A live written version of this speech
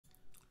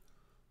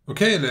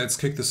Okay, let's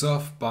kick this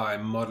off by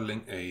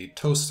modeling a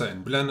toaster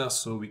in Blender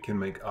so we can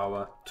make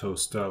our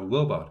toaster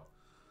robot.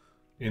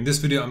 In this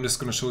video I'm just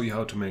going to show you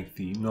how to make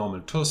the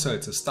normal toaster.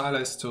 It's a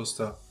stylized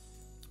toaster,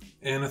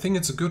 and I think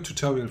it's a good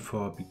tutorial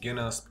for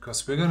beginners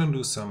because we're going to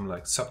do some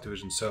like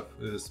subdivision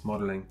surface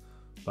modeling,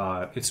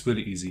 but it's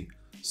really easy.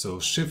 So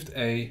Shift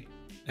A,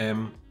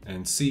 M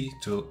and C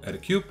to add a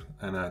cube,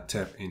 and I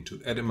tap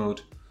into edit mode,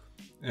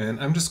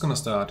 and I'm just going to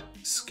start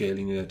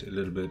scaling it a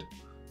little bit.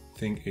 I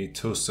think a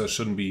toaster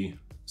shouldn't be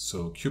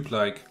so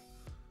cube-like,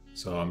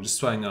 so I'm just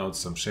trying out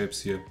some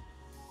shapes here.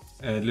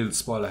 A little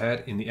spoiler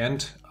ahead, in the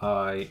end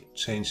I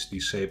changed the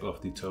shape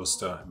of the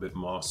toaster a bit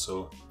more,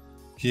 so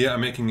here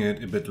I'm making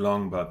it a bit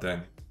long, but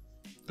then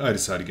I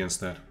decided against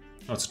that.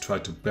 I also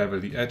tried to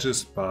bevel the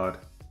edges,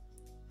 but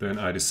then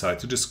I decided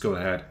to just go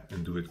ahead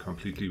and do it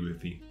completely with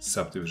the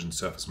subdivision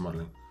surface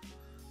modeling.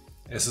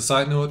 As a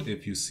side note,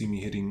 if you see me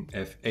hitting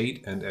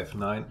F8 and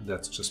F9,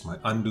 that's just my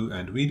undo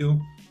and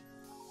redo.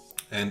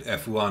 And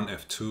F1,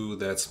 F2,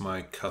 that's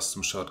my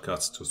custom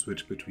shortcuts to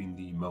switch between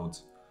the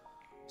modes.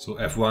 So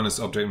F1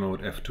 is object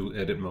mode, F2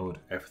 edit mode,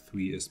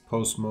 F3 is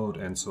pose mode,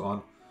 and so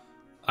on.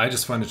 I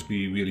just find it to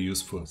be really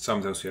useful.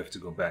 Sometimes you have to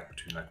go back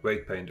between like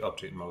weight paint,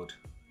 object mode,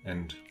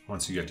 and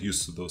once you get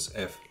used to those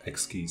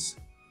F/X keys,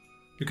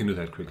 you can do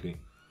that quickly.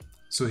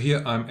 So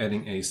here I'm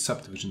adding a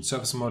subdivision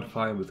surface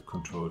modifier with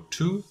Ctrl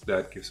 2.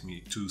 That gives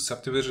me 2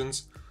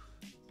 subdivisions,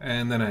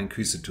 and then I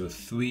increase it to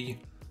 3.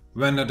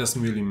 Render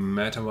doesn't really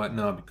matter right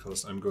now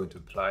because I'm going to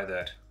apply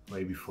that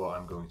way before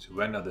I'm going to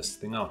render this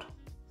thing out.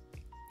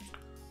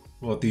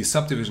 What the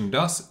subdivision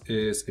does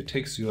is it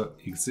takes your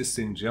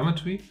existing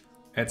geometry,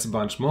 adds a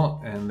bunch more,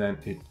 and then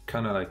it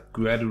kind of like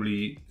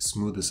gradually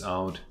smoothes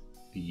out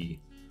the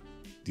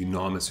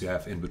normals you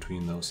have in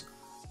between those.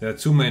 There are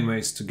 2 main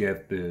ways to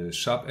get the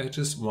sharp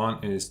edges.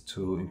 One is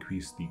to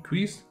increase the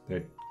crease.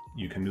 That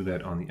you can do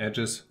that on the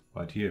edges.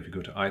 Right here, if you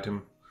go to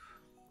item,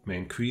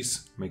 main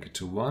crease, make it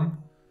to 1.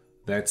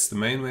 That's the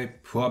main way,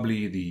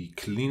 probably the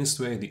cleanest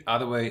way. The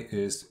other way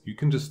is you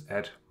can just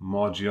add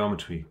more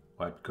geometry,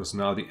 right? Because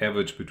now the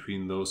average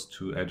between those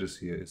 2 edges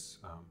here is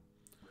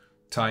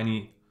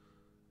tiny,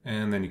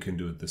 and then you can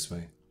do it this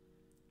way.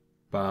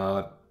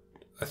 But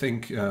I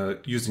think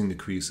using the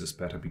crease is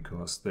better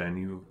because then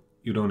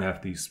you don't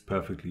have these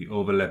perfectly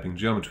overlapping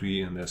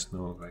geometry and there's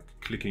no like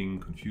clicking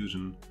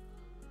confusion.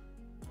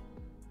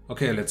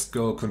 Okay, let's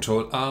go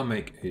Ctrl R,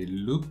 make a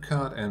loop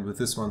cut, and with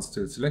this one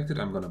still selected,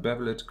 I'm gonna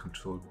bevel it,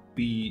 Ctrl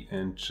B,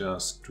 and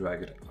just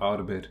drag it out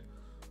a bit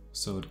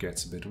so it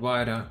gets a bit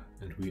wider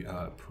and we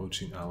are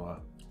approaching our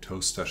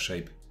toaster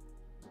shape.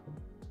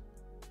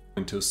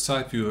 Into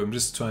side view, I'm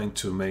just trying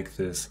to make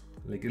this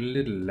like a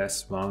little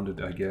less rounded,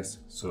 I guess.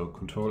 So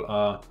Ctrl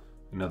R,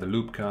 another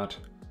loop cut,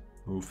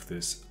 move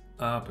this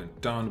up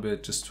and down a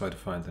bit, just try to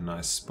find a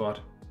nice spot.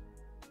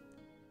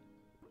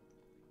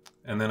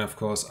 And then of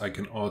course I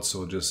can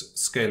also just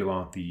scale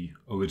around the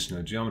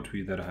original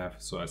geometry that I have.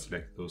 So I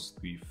select those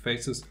 3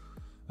 faces.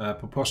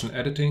 Proportional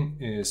editing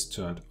is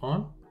turned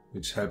on,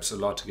 which helps a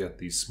lot to get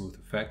these smooth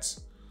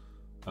effects.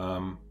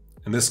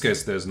 In this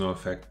case there's no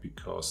effect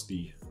because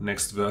the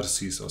next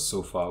vertices are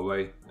so far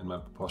away and my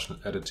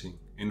proportional editing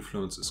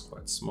influence is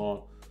quite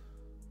small.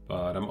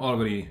 But I'm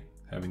already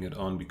having it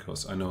on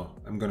because I know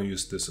I'm going to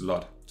use this a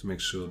lot to make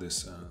sure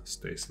this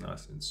stays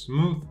nice and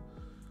smooth.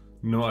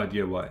 No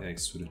idea why I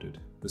extruded it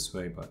this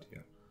way, but yeah.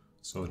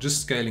 So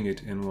just scaling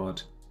it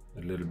inward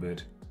a little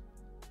bit.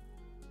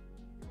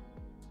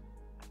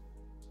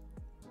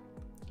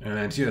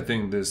 And here I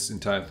think this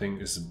entire thing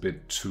is a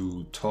bit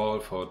too tall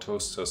for a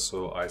toaster,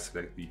 so I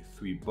select the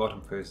 3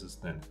 bottom faces,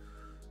 then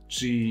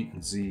G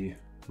and Z,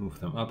 move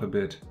them up a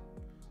bit.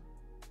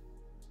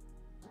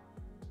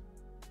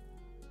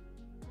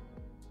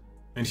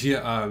 And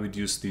here I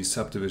reduce the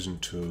subdivision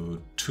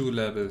to 2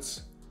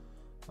 levels.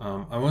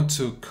 I want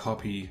to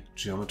copy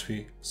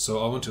geometry,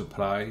 so I want to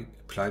apply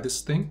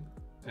this thing,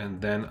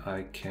 and then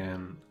I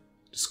can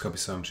just copy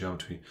some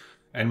geometry.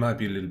 And it might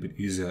be a little bit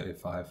easier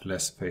if I have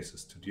less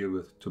faces to deal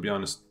with. To be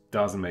honest,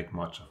 doesn't make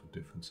much of a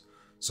difference.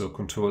 So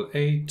Ctrl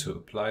A to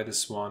apply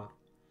this one,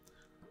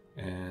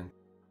 and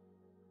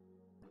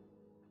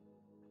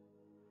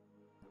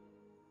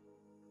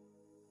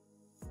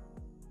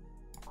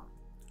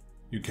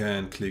you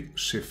can click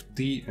Shift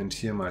D, and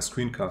here my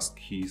screencast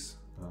keys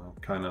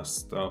kind of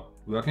stop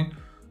working.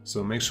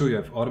 So make sure you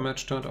have auto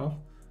match turned off.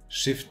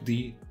 Shift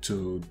D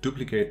to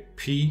duplicate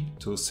P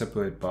to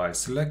separate by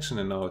selection,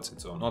 and now it's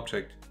its own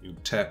object. You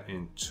tap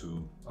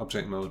into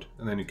object mode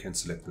and then you can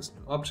select this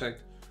new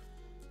object.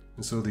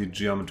 And so the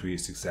geometry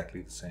is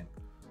exactly the same.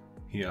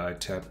 Here I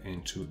tap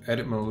into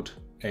edit mode,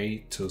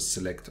 A to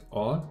select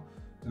all,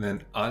 and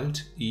then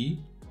Alt E,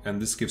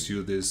 and this gives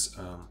you this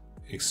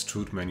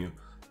extrude menu.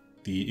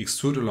 The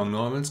extrude along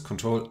normals,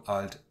 Ctrl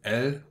Alt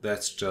L,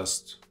 that's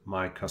just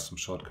my custom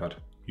shortcut.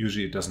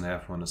 Usually it doesn't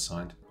have one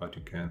assigned, but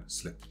you can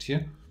select it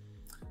here.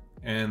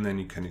 And then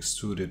you can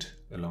extrude it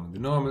along the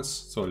normals.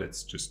 So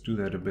let's just do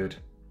that a bit.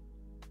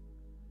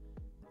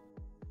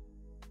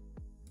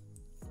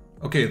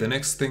 Okay, the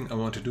next thing I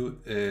want to do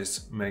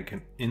is make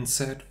an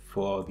inset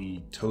for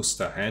the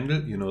toaster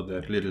handle, you know,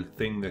 that little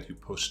thing that you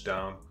push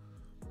down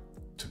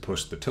to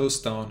push the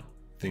toast down.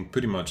 I think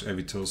pretty much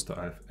every toaster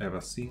I've ever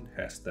seen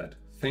has that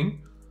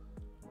thing.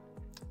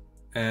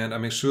 And I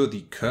make sure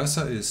the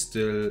cursor is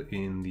still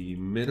in the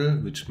middle,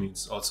 which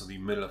means also the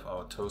middle of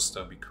our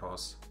toaster,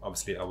 because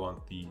obviously I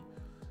want the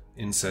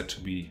insert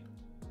to be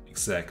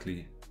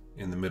exactly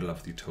in the middle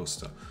of the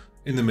toaster,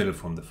 in the middle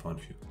from the front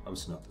view,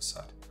 obviously not the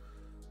side.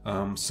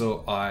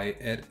 So I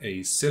add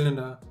a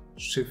cylinder,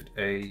 Shift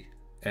A,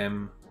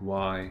 M,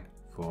 Y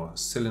for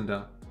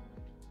cylinder.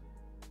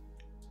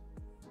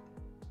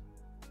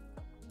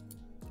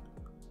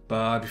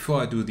 But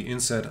before I do the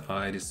insert,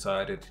 I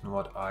decided, you know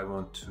what, I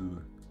want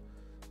to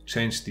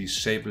change the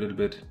shape a little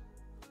bit,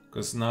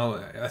 because now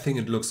I think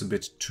it looks a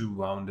bit too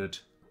rounded.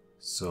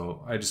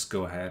 So I just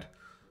go ahead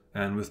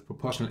and with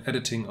proportional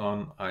editing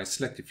on, I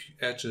select a few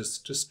edges,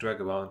 just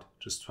drag around,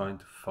 just trying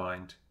to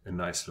find a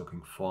nice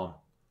looking form.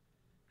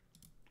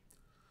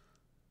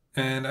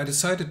 And I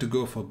decided to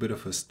go for a bit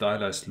of a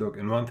stylized look.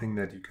 And one thing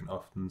that you can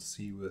often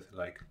see with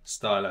like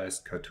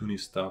stylized cartoony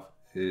stuff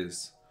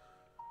is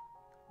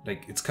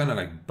like it's kind of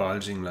like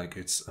bulging, like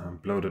it's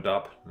bloated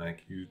up,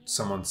 like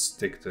someone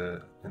stick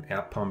an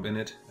air pump in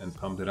it and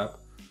pumped it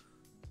up.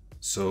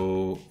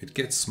 So it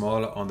gets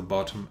smaller on the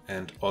bottom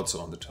and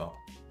also on the top.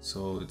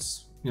 So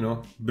it's, you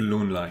know,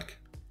 balloon-like,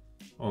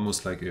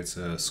 almost like it's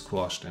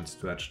squashed and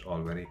stretched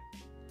already.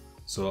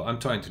 So I'm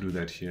trying to do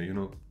that here, you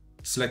know,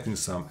 selecting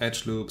some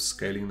edge loops,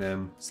 scaling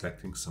them,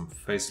 selecting some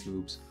face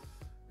loops.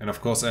 And of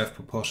course I have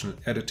proportional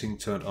editing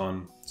turned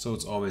on, so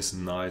it's always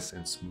nice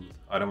and smooth.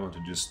 I don't want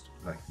to just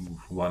like move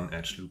one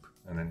edge loop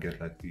and then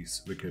get like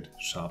these wicked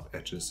sharp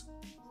edges.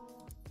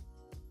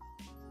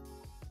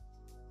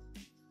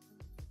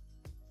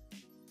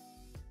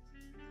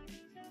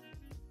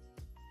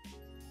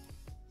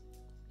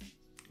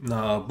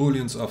 Now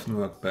booleans often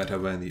work better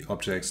when the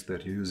objects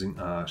that you're using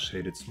are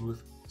shaded smooth.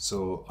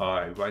 So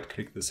I right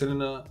click the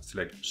cylinder,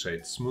 select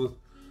shade smooth.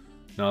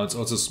 Now it's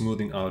also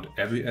smoothing out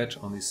every edge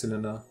on the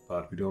cylinder,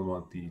 but we don't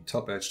want the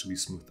top edge to be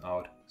smoothed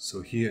out.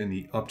 So here in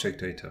the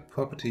object data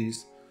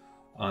properties,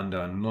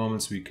 under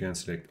normals we can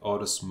select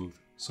auto smooth.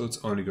 So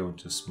it's only going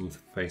to smooth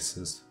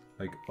faces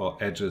like or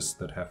edges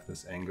that have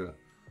this angle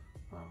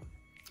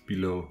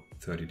below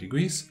 30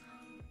 degrees.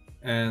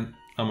 And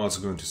I'm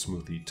also going to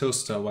smooth the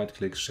toaster, right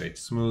click, shade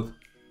smooth.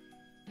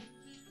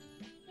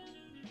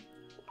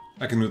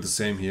 I can do the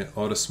same here,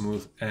 auto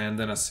smooth, and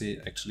then I see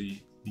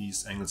actually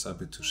these angles are a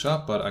bit too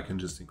sharp, but I can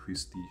just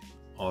increase the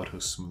auto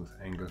smooth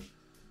angle.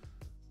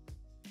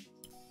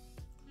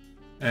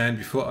 And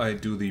before I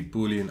do the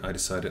boolean, I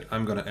decided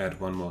I'm gonna add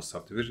one more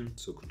subdivision.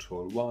 So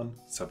Control 1,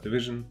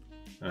 subdivision,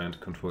 and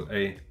Control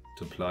A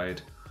to apply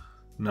it.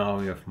 Now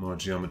we have more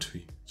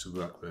geometry to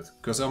work with,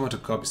 because I want to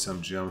copy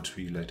some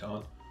geometry later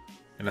on.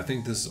 And I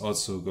think this is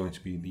also going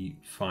to be the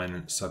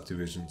final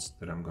subdivisions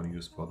that I'm going to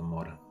use for the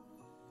model.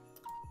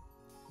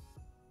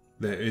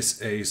 There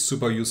is a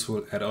super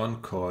useful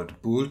add-on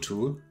called Bool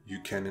Tool.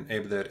 You can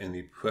enable that in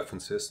the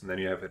preferences, and then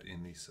you have it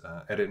in this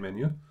edit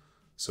menu.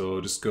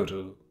 So just go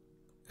to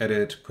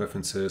Edit,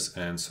 Preferences,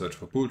 and search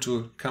for Bool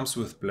Tool. Comes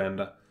with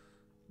Blender,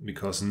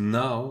 because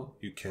now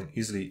you can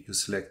easily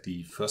select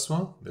the first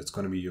one, that's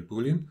going to be your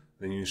boolean.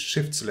 Then you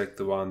shift select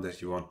the one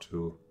that you want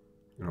to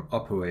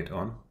operate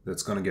on.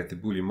 That's going to get the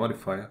boolean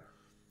modifier.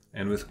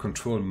 And with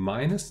Control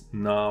minus,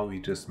 now we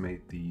just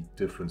made the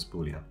difference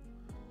boolean.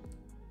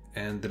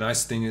 And the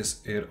nice thing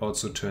is it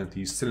also turned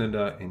the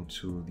cylinder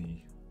into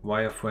the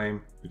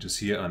wireframe, which is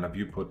here under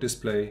viewport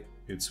display.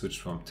 It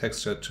switched from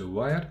texture to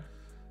wired,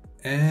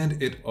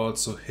 and it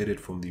also hid it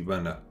from the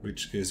render,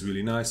 which is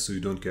really nice, so you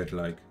don't get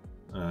like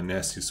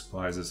nasty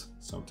surprises.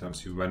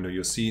 Sometimes you render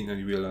your scene and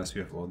you realize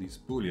you have all these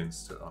booleans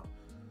still on.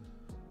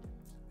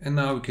 And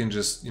now we can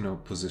just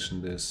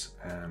position this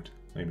and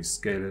maybe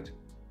scale it.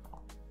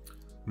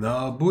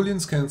 Now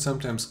booleans can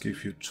sometimes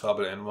give you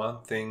trouble, and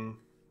one thing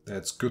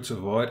that's good to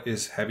avoid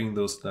is having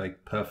those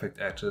like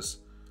perfect edges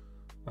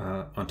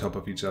on top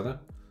of each other.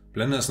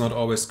 Blender is not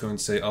always going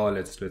to say, oh,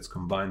 let's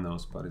combine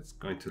those, but it's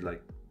going to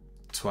like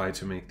try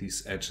to make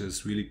these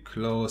edges really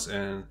close,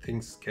 and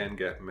things can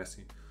get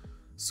messy.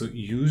 So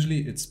usually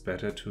it's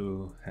better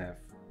to have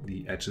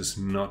the edges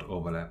not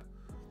overlap.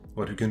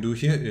 What we can do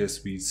here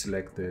is we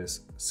select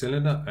this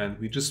cylinder and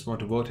we just want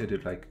to rotate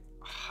it like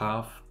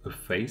half a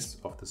face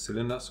of the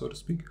cylinder, so to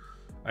speak.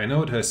 I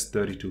know it has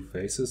 32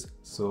 faces,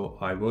 so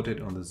I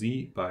rotate on the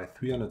Z by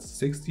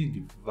 360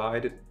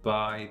 divided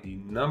by the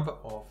number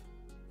of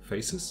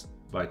faces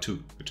by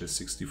 2, which is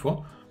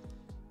 64.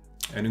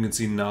 And you can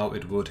see now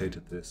it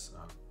rotated this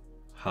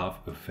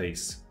half a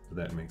face, if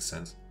that makes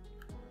sense.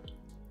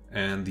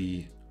 And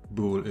the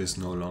bool is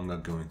no longer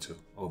going to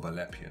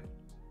overlap here.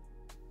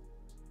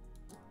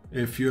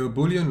 If your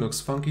boolean looks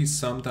funky,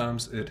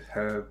 sometimes it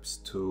helps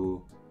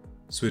to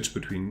switch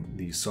between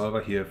the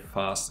solver here,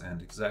 fast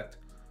and exact.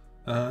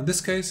 In this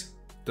case,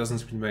 doesn't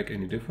seem to make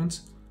any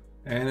difference,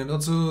 and it's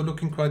also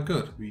looking quite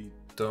good. We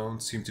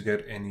don't seem to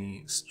get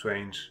any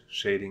strange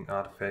shading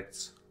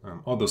artifacts.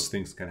 All those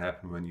things can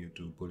happen when you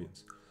do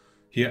booleans.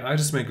 Here I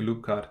just make a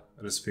loop cut.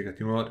 I just figured,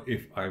 you know what,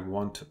 if I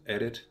want to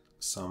edit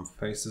some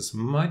faces,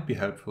 might be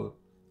helpful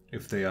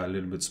if they are a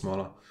little bit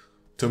smaller.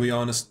 To be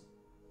honest,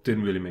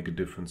 didn't really make a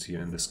difference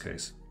here in this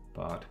case,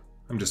 but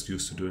I'm just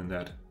used to doing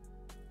that.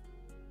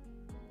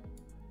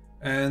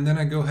 And then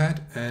I go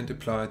ahead and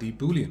apply the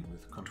Boolean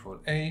with Ctrl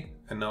A,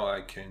 and now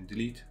I can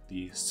delete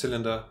the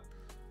cylinder.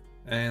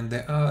 And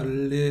there are a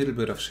little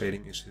bit of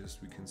shading issues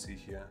we can see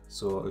here.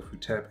 So if we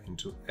tap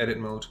into edit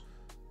mode,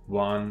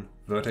 one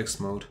vertex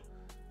mode,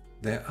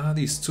 there are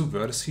these two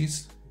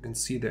vertices. You can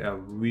see they are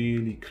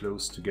really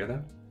close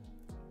together.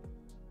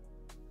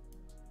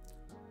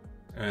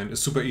 And a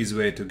super easy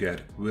way to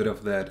get rid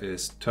of that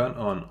is turn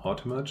on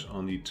auto merge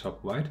on the top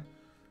right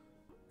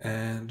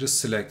and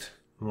just select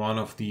one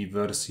of the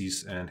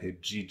vertices and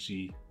hit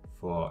GG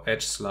for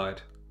edge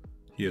slide.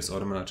 Here's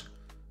auto merge,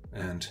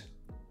 and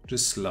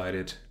just slide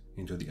it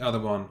into the other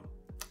one,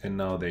 and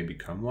now they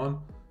become one.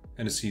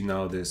 And you see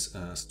now this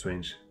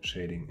strange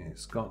shading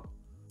is gone.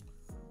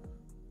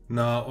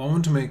 Now I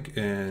want to make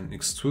an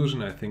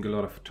extrusion. I think a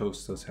lot of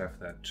toasters have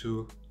that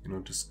too. You know,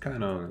 just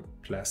kind of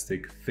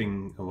plastic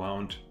thing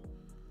around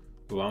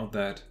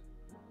that.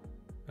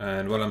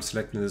 And while I'm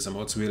selecting this, I'm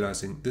also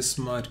realizing this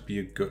might be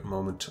a good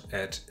moment to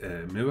add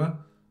a mirror,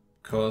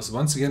 because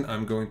once again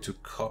I'm going to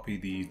copy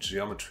the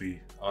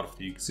geometry out of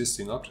the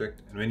existing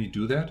object, and when you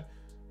do that,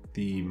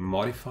 the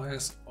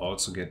modifiers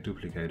also get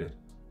duplicated.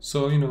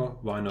 So, you know,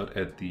 why not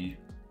add the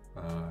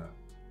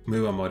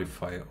mirror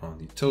modifier on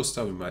the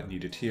toaster? We might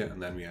need it here, and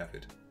then we have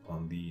it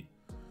on the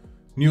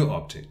new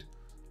object.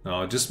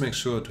 Now just make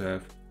sure to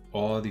have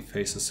all the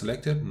faces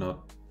selected,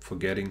 not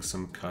forgetting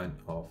some kind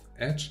of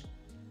edge.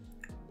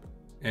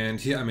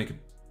 And here I make a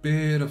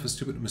bit of a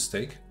stupid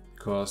mistake,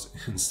 because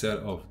instead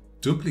of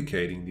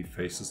duplicating the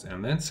faces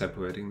and then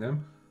separating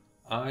them,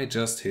 I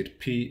just hit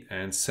P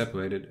and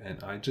separated,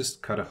 and I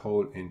just cut a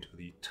hole into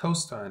the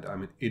toaster, and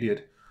I'm an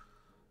idiot.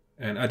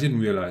 And I didn't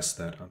realize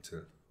that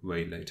until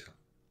way later.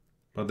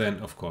 But then,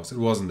 of course, it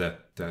wasn't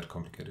that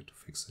complicated to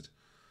fix it.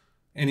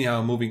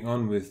 Anyhow, moving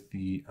on with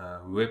the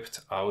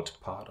ripped out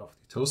part of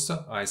the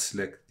toaster, I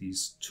select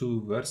these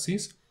two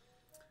vertices.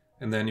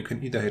 And then you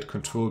can either hit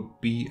Ctrl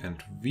B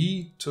and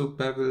V to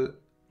bevel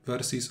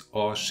vertices,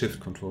 or Shift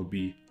Ctrl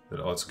B. That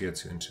also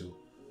gets you into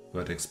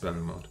vertex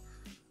bevel mode.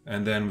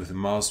 And then with the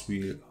mouse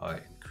wheel, I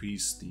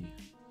increase the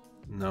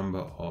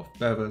number of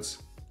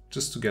bevels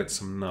just to get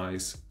some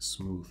nice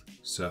smooth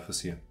surface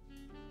here.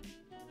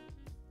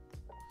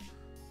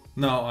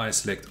 Now I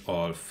select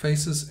all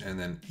faces and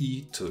then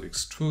E to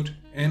extrude,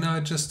 and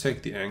I just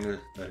take the angle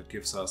that it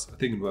gives us. I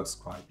think it works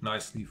quite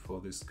nicely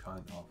for this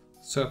kind of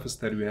surface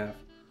that we have.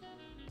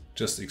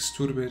 Just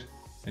extrude a bit,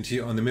 and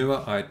here on the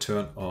mirror I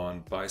turn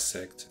on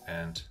bisect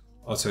and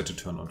also had to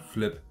turn on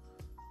flip,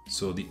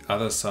 so the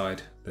other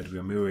side that we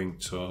are mirroring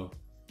to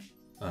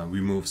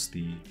removes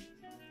the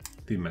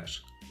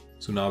mesh.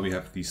 So now we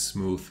have these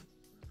smooth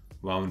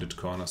rounded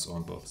corners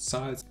on both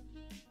sides.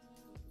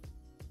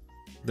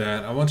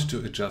 Then I wanted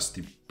to adjust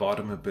the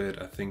bottom a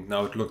bit. I think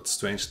now it looked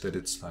strange that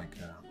it's like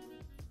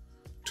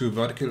too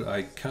vertical.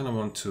 I kind of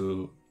want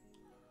to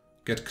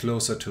get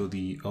closer to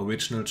the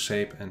original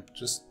shape and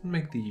just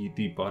make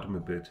the bottom a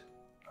bit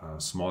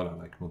smaller,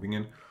 like moving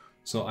in.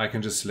 So I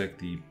can just select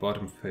the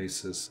bottom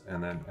faces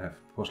and then have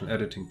proportional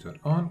editing turned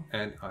on,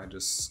 and I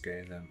just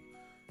scale them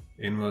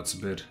inwards a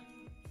bit,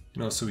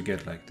 you know, so we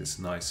get like this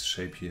nice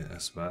shape here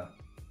as well.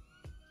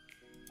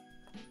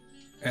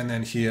 And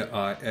then here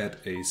I add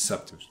a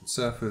subdivision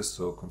surface,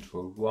 so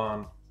Ctrl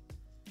 1,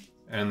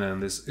 and then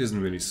this isn't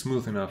really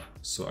smooth enough,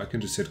 so I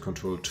can just hit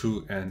Ctrl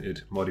 2 and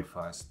it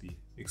modifies the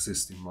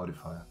existing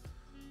modifier.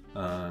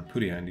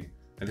 Pretty handy.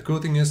 And the cool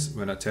thing is,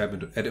 when I tap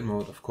into edit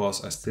mode, of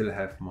course I still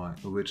have my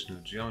original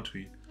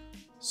geometry,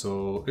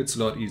 so it's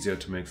a lot easier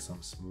to make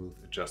some smooth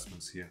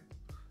adjustments here.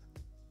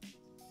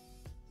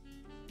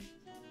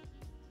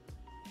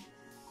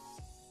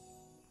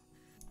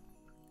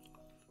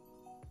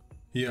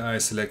 Here I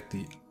select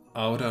the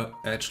outer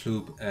edge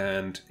loop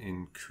and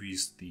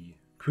increase the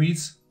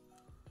crease.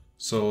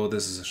 So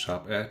this is a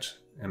sharp edge,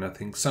 and I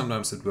think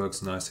sometimes it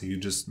works nicer. You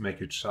just make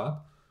it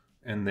sharp,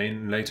 and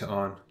then later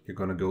on you're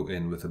gonna go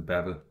in with a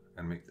bevel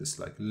and make this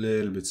like a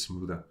little bit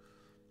smoother.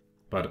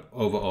 But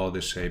overall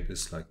the shape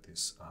is like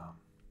this,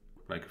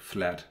 like a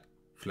flat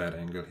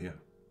angle here.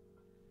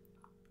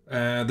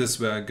 This is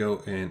where I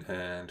go in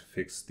and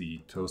fix the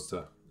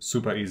toaster.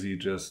 Super easy,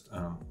 just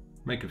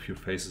make a few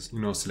faces, you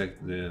know,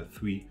 select the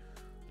 3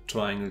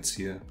 triangles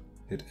here,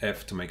 hit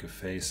F to make a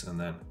face, and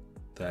then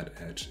that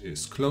edge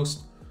is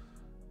closed.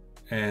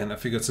 And I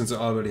figured since I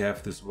already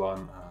have this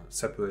one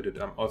separated,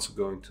 I'm also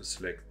going to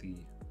select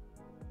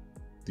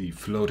the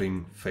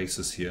floating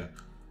faces here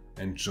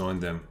and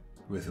join them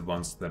with the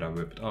ones that are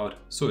ripped out,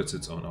 so it's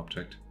its own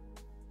object.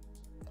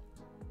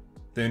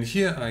 Then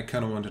here I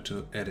kind of wanted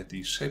to edit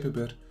the shape a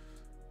bit,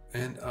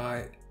 and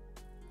I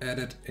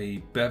added a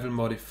bevel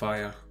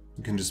modifier.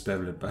 You can just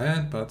bevel it by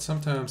hand, but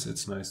sometimes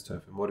it's nice to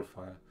have a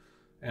modifier,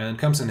 and it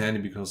comes in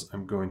handy because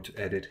I'm going to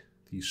edit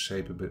the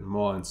shape a bit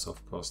more, and so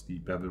of course the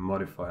bevel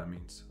modifier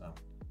means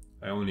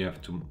I only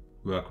have to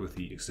work with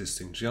the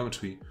existing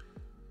geometry.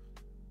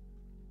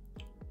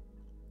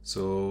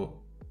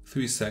 So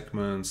 3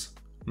 segments,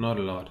 not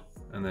a lot,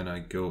 and then I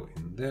go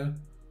in there.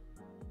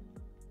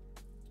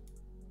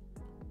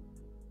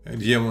 And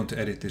here I want to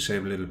edit the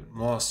shape a little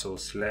more, so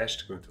slash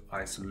to go into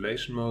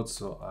isolation mode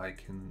so I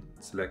can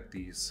select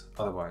these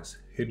otherwise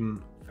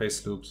hidden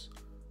face loops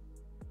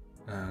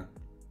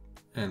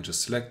and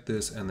just select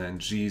this, and then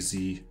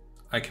GZ,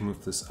 I can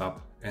move this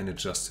up and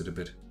adjust it a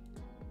bit.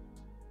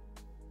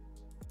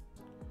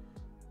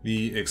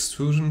 The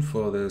extrusion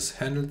for this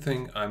handle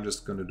thing I'm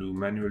just going to do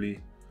manually,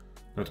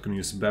 not going to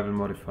use bevel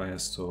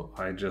modifiers, so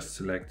I just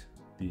select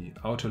the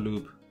outer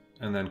loop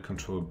and then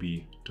Ctrl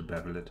B to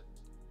bevel it.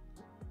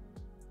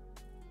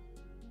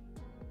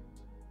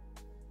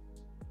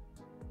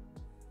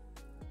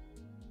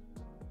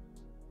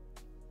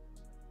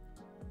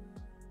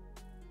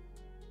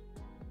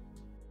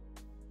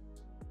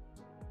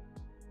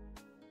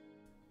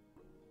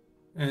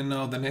 And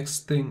now the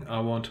next thing, I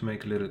want to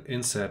make a little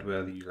insert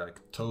where the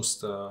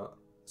toaster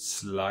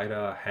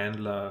slider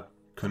handler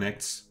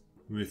connects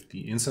with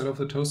the inside of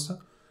the toaster.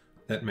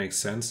 That makes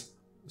sense.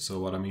 So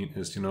what I mean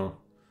is, you know,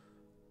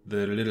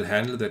 the little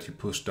handle that you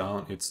push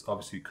down, it's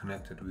obviously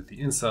connected with the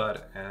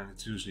inside, and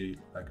it's usually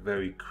like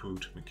very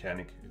crude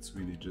mechanic. It's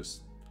really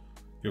just,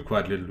 you're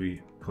quite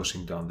literally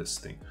pushing down this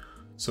thing.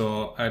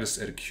 So I just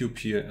add a cube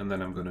here, and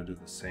then I'm going to do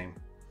the same.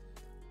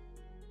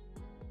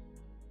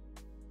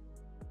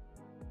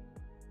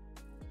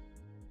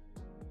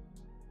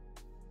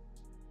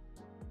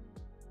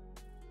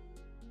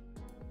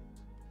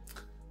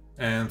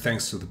 And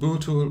thanks to the bool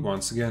tool,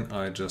 once again,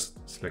 I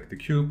just select the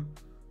cube,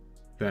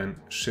 then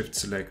shift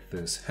select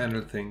this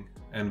handle thing,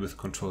 and with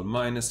Ctrl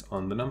minus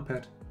on the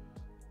numpad,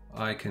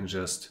 I can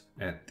just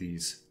add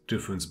these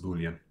difference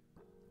boolean.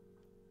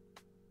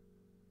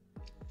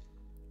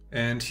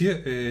 And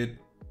here it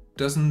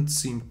doesn't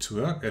seem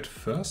to work at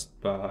first,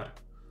 but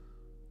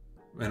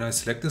when I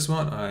select this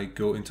one, I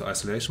go into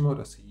isolation mode,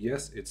 I see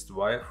yes, it's the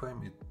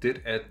wireframe, it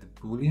did add the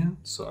boolean,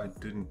 so I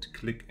didn't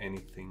click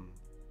anything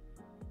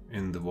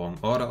in the wrong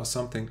order or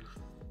something,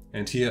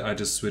 and here I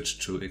just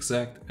switch to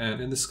exact, and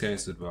in this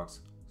case it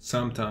works.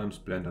 Sometimes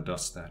Blender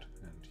does that,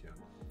 and yeah.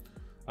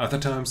 Other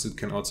times it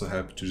can also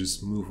help to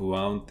just move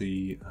around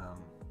the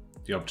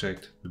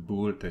object, the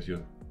bool that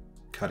you're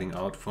cutting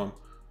out from,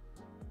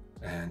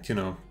 and you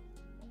know,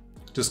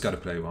 just gotta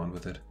play around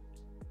with it.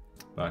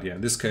 But yeah,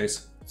 in this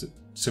case,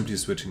 simply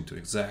switching to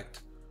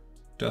exact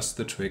does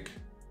the trick,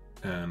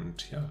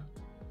 and yeah.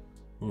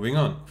 Moving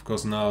on, of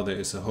course now there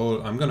is a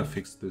hole. I'm gonna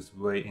fix this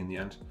way in the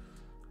end,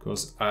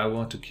 because I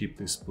want to keep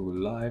this bool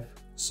live,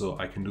 so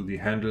I can do the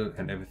handle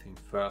and everything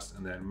first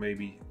and then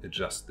maybe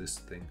adjust this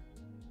thing.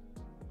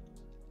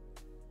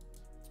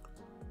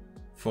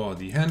 For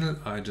the handle,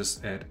 I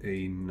just add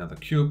another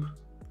cube,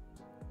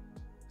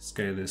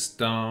 scale this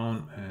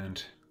down,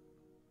 and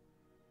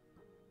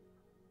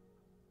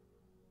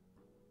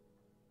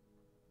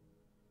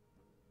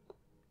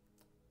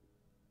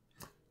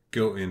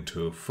go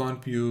into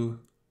front view.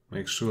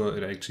 Make sure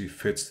it actually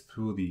fits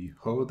through the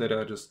hole that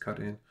I just cut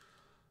in,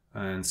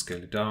 and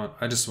scale it down.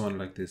 I just want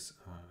like this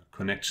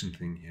connection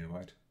thing here,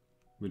 right?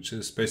 Which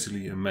is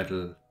basically a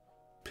metal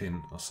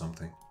pin or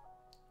something.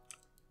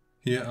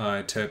 Here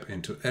I tap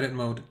into edit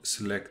mode,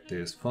 select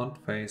this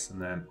front face,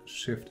 and then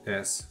Shift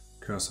S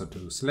cursor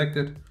to select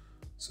it.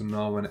 So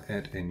now when I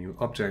add a new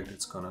object,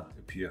 it's gonna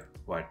appear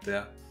right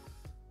there.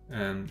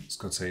 And it's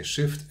gonna say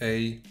Shift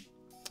A,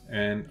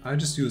 and I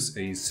just use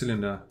a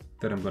cylinder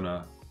that I'm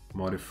gonna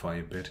modify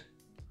a bit.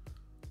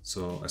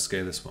 So I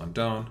scale this one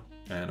down,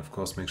 and of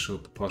course make sure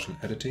proportional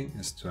editing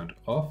is turned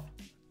off.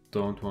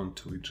 Don't want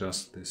to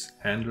adjust this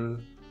handle,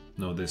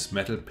 no, this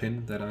metal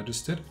pin that I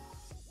just did,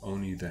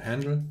 only the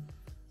handle.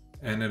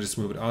 And I just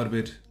move it out a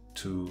bit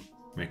to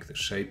make the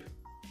shape.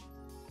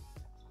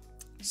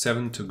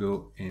 7 to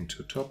go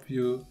into top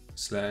view,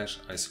 /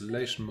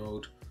 isolation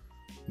mode,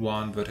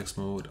 1 vertex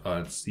mode,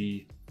 Alt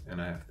Z,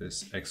 and I have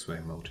this X-ray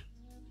mode.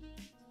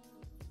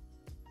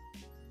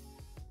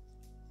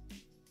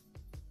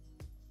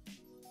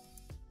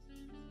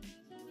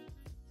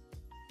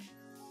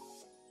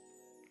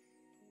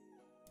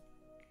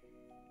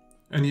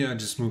 And here I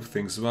just move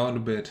things around a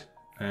bit,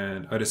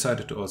 and I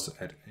decided to also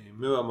add a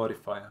mirror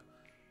modifier.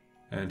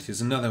 And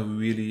here's another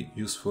really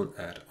useful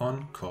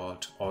add-on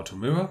called Auto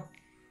Mirror.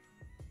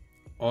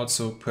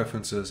 Also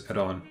preferences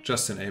add-on,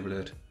 just enable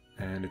it,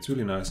 and it's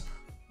really nice.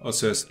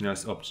 Also has a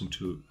nice option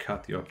to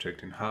cut the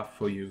object in half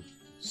for you.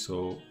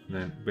 So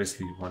then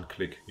basically one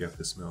click you have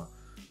this mirror.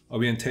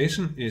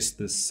 Orientation is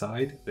the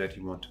side that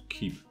you want to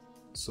keep.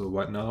 So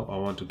right now I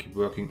want to keep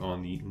working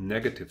on the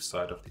negative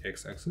side of the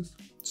x-axis.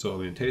 So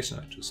orientation,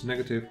 I choose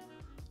negative,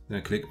 then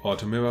I click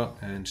Auto Mirror,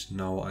 and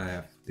now I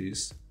have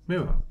this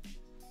mirror.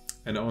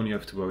 And I only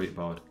have to worry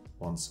about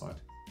one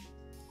side.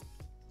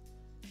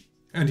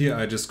 And here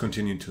I just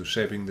continue to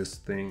shaping this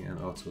thing and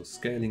also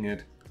scaling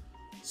it,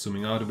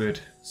 zooming out a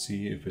bit,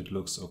 see if it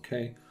looks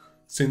okay.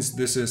 Since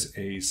this is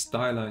a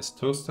stylized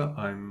toaster,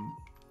 I'm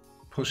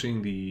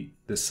pushing the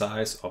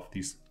size of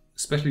these,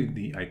 especially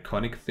the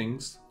iconic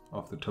things,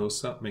 of the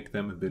toaster, make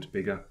them a bit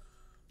bigger.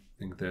 I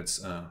think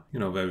that's you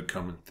know, a very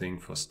common thing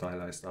for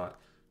stylized art,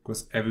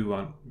 because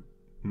everyone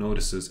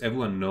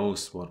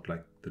knows what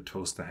like the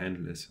toaster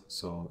handle is,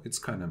 so it's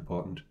kind of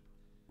important.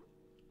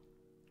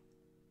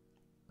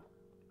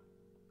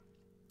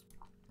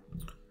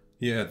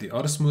 Yeah, the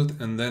auto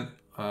smooth, and then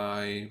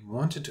I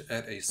wanted to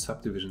add a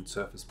subdivision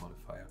surface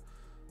modifier.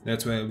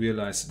 That's where I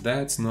realized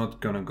that's not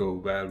gonna go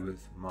well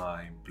with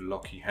my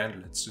blocky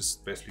handle. It's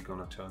just basically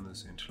gonna turn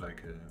this into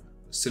like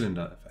a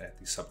cylinder if I add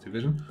the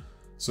subdivision.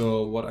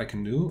 So what I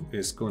can do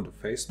is go into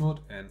face mode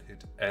and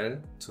hit L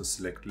to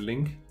select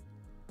link,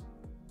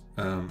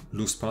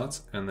 loose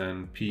parts, and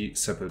then P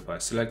separate by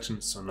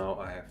selection. So now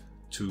I have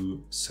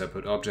two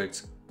separate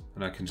objects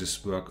and I can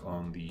just work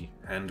on the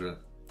handle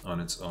on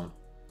its own.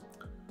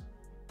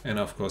 And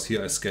of course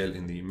here I scale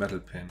in the metal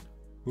pin,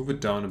 move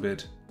it down a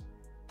bit.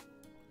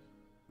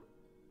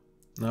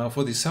 Now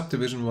for the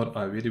subdivision, what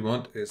I really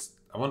want is,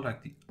 I want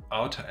like the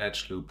outer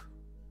edge loop.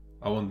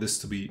 I want this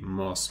to be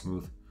more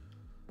smooth.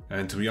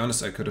 And to be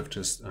honest, I could have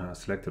just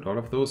selected all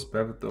of those,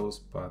 beveled those,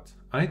 but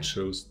I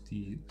chose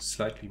the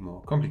slightly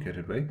more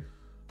complicated way.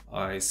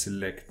 I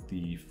select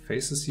the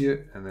faces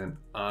here and then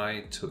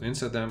I to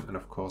insert them, and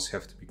of course you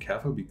have to be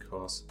careful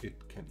because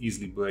it can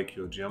easily break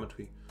your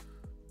geometry.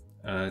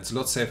 It's a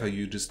lot safer,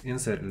 you just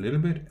insert a little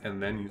bit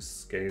and then you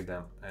scale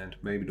them, and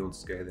maybe don't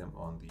scale them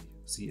on the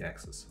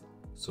Z-axis.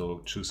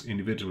 So choose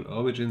individual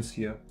origins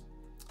here,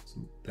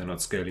 so they're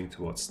not scaling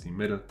towards the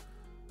middle,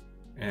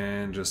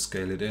 and just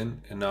scale it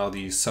in. And now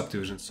the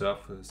subdivision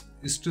surface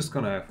is just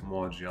gonna have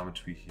more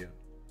geometry here.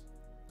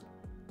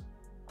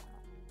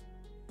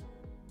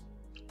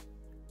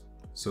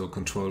 So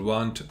Control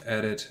 1 to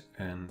edit,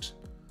 and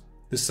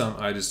this time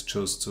I just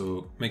chose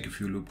to make a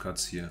few loop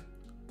cuts here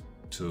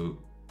to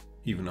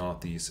even out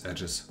these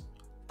edges.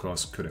 Of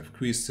course, could have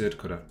creased it,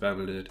 could have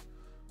beveled it.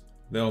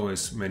 There are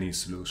always many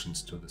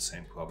solutions to the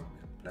same problem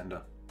in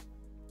Blender.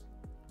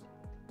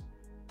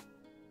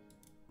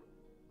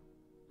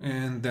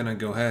 And then I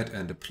go ahead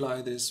and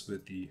apply this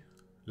with the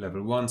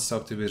level 1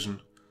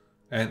 subdivision,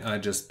 and I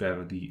just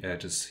bevel the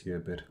edges here a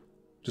bit,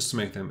 just to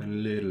make them a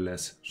little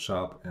less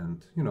sharp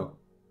and, you know,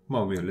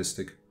 more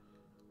realistic.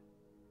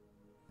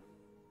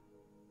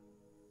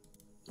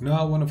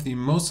 Now, one of the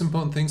most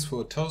important things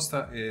for a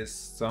toaster is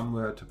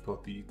somewhere to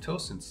put the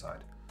toast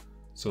inside.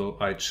 So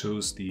I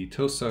chose the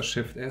toaster,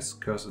 Shift S,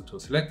 cursor to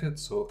selected,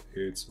 so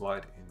it's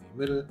right in the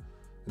middle,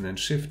 and then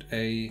Shift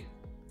A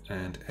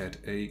and add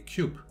a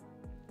cube.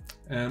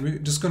 And we're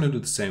just going to do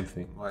the same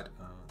thing, right?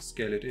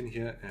 Scale it in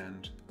here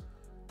and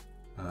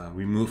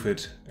remove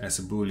it as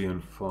a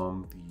boolean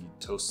from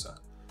the toaster.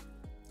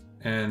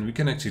 And we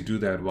can actually do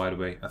that right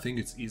away. I think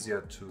it's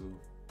easier to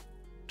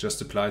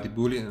just apply the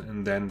boolean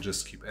and then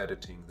just keep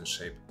editing the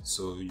shape,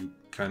 so you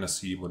kind of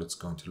see what it's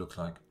going to look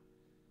like.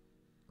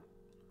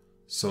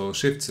 So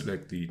Shift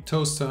select the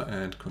toaster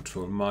and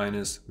Control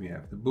minus, we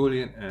have the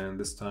boolean, and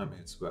this time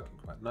it's working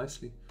quite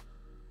nicely.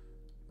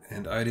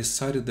 And I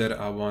decided that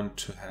I want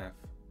to have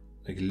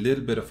like a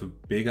little bit of a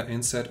bigger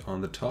inset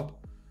on the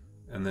top,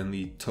 and then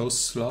the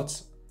toast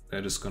slots,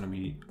 they're just going to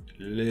be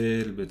a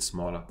little bit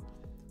smaller.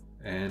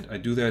 And I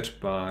do that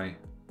by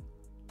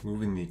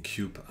moving the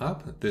cube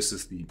up. This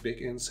is the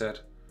big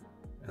inset,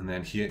 and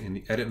then here in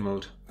the edit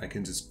mode I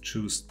can just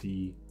choose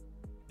the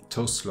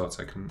toast slots.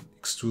 I can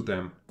extrude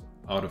them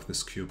out of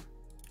this cube.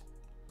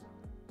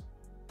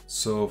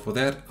 So for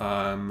that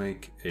I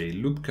make a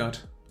loop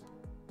cut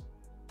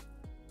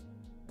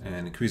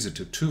and increase it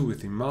to 2 with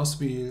the mouse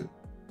wheel.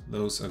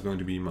 Those are going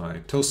to be my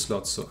toast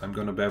slots, so I'm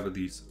going to bevel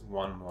these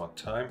one more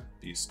time,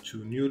 these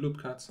 2 new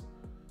loop cuts.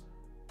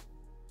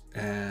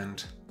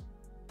 And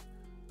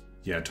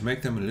yeah, to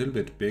make them a little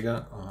bit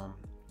bigger,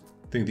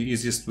 I think the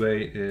easiest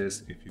way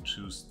is if you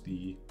choose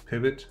the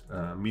pivot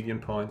median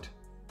point,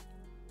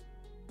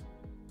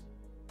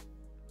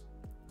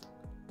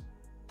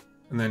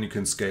 and then you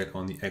can scale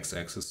on the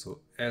x-axis,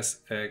 so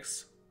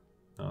SX.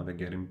 Now they're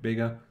getting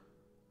bigger,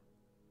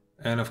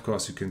 and of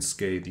course you can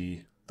scale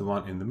the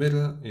one in the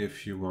middle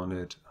if you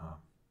wanted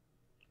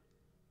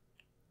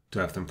to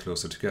have them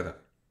closer together.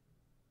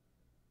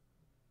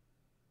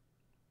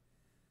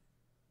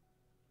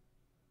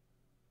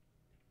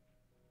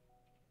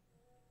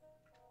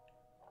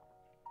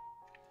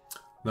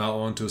 Now I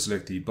want to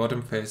select the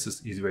bottom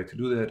faces. Easy way to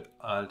do that,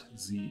 Alt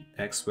Z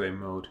X-ray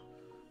mode,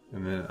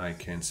 and then I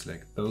can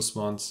select those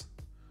ones.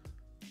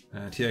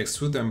 And here I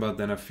extrude them, but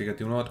then I figured,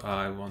 you know what,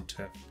 I want to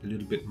have a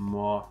little bit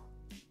more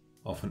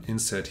of an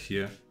inset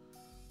here.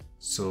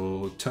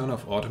 So turn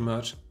off auto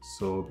merge,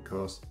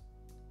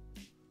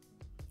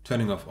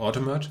 turning off auto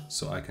merge,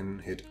 so I can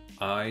hit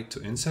I to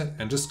insert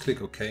and just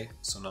click OK.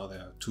 So now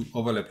there are 2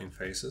 overlapping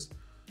faces.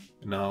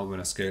 And now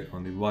when I scale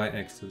on the Y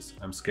axis,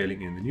 I'm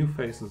scaling in the new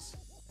faces,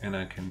 and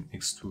I can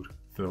extrude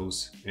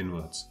those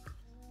inwards.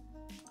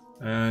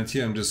 And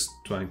here I'm just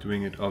trying to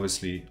wing it.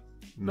 Obviously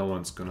no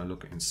one's gonna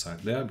look inside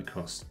there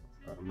because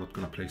I'm not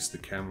gonna place the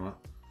camera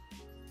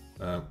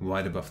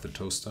right above the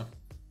toaster.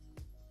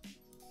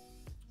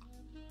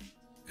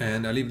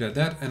 And I leave it at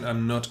that, and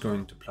I'm not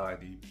going to apply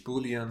the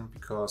boolean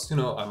because, you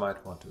know, I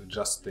might want to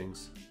adjust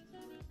things.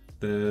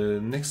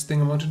 The next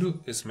thing I want to do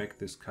is make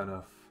this kind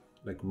of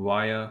like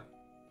wire,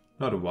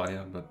 not a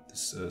wire, but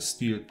this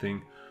steel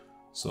thing.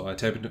 So I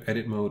tap into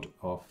edit mode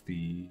of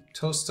the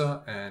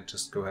toaster and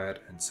just go ahead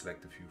and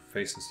select a few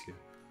faces here.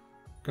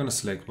 Gonna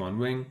select one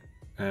wing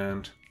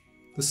and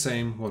the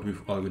same what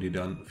we've already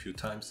done a few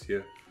times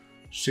here.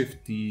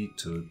 Shift D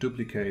to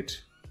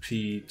duplicate,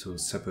 P to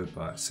separate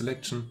by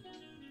selection.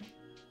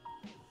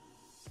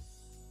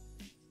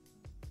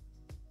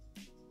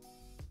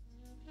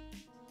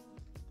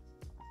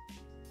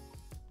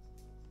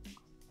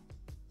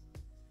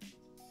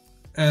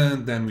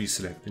 And then we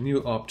select the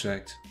new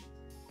object.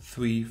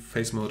 3,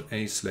 face mode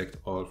A, select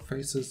all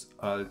faces,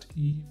 Alt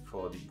E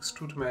for the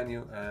extrude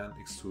menu and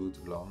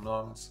extrude along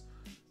normals.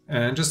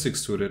 And just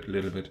extrude it a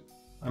little bit.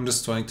 I'm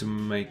just trying to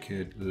make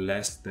it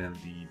less than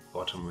the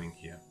bottom wing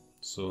here.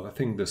 So I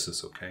think this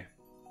is okay.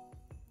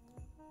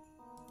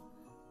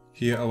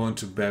 Here I want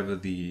to bevel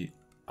the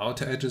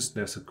outer edges.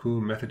 There's a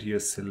cool method here,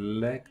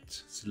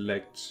 select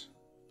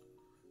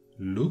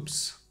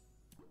loops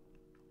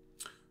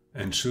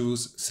and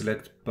choose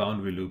select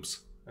boundary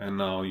loops. And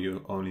now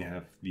you only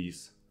have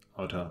these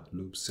outer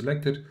loops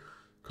selected.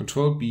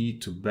 Control B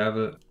to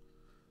bevel,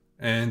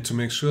 and to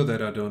make sure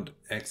that I don't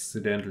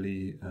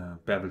accidentally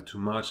bevel too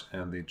much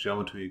and the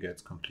geometry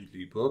gets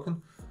completely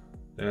broken,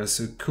 there's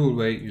a cool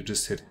way. You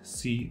just hit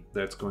C,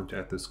 that's going to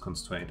add this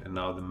constraint, and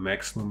now the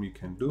maximum you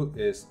can do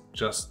is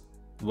just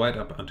right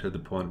up until the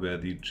point where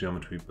the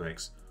geometry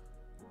breaks.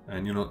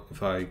 And you know,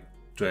 if I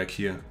drag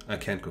here, I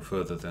can't go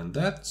further than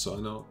that, so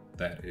I know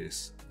that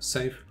is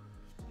safe.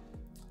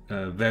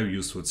 Very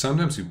useful.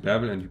 Sometimes you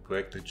bevel and you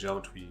break the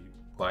geometry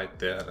right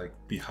there, like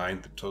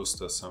behind the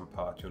toaster, some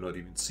part you're not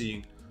even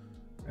seeing,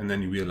 and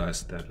then you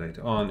realize that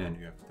later on and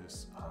you have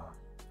this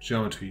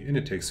geometry and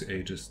it takes you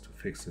ages to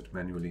fix it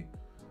manually.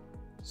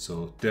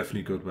 So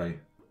definitely good way.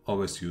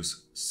 Always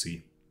use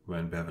C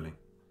when beveling.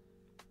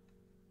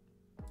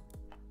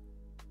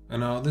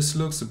 And now this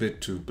looks a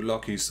bit too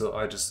blocky, so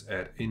I just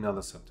add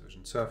another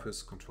subdivision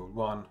surface, Control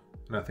 1,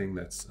 and I think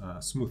that's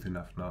smooth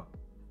enough now.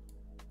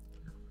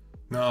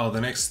 Now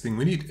the next thing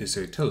we need is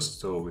a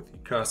toast. So with the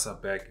cursor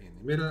back in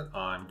the middle,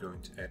 I'm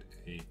going to add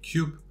a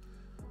cube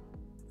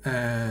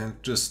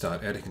and just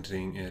start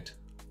editing it,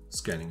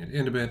 scaling it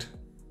in a bit.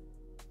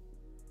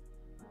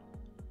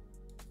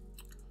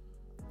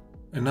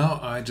 And now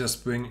I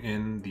just bring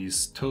in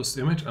this toast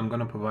image. I'm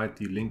gonna provide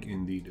the link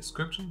in the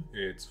description.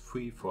 It's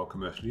free for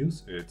commercial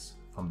use. It's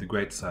from the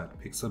great site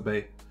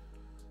Pixabay.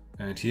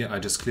 And here I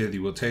just clear the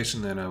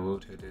rotation and I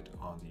rotate it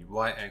on the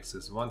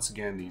Y-axis. Once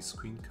again, the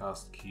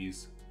screencast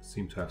keys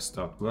seem to have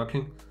stopped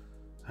working.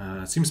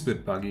 Seems a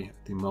bit buggy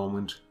at the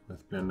moment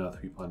with Blender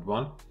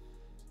 3.1.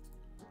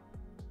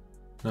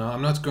 Now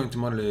I'm not going to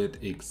model it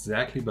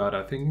exactly, but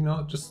I think, you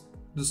know, just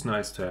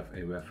nice to have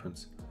a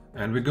reference.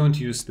 And we're going to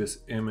use this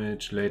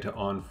image later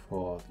on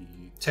for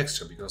the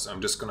texture, because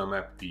I'm just gonna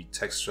map the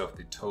texture of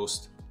the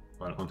toast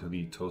onto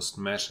the toast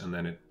mesh, and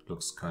then it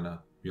looks kind of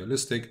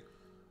realistic.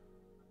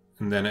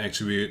 And then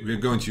actually we're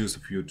going to use a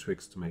few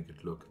tricks to make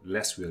it look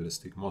less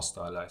realistic, more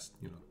stylized,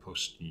 you know,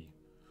 push the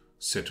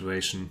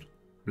saturation,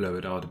 blur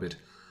it out a bit.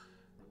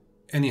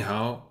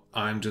 Anyhow,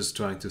 I'm just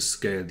trying to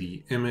scale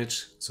the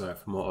image so I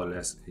have more or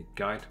less a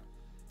guide.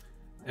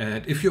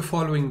 And if you're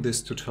following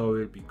this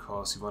tutorial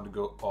because you want to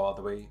go all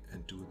the way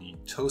and do the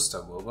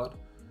toaster robot,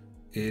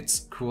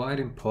 it's quite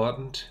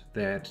important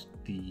that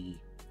the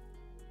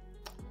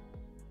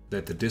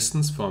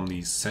distance from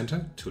the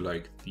center to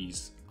like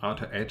these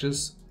outer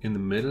edges in the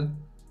middle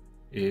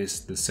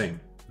is the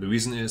same. The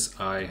reason is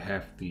I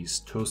have this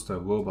toaster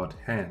robot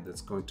hand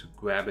that's going to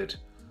grab it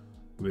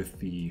with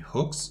the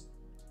hooks,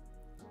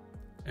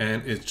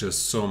 and it's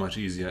just so much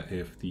easier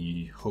if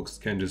the hooks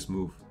can just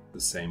move the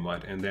same way,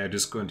 and they're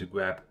just going to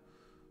grab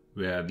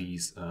where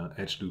these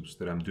edge loops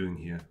that I'm doing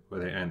here,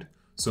 where they end.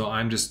 So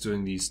I'm just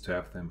doing these to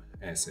have them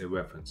as a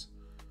reference.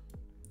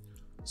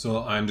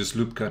 So I'm just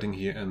loop cutting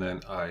here, and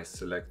then I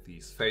select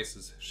these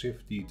faces,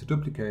 Shift D to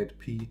duplicate,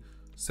 P,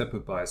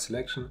 separate by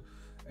selection,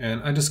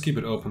 and I just keep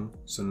it open.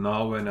 So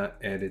now when I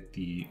edit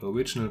the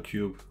original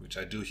cube, which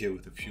I do here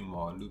with a few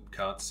more loop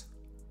cuts,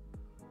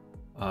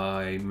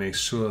 I make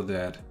sure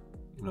that,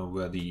 you know,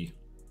 where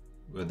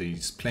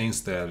these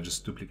planes there are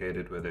just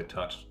duplicated, where they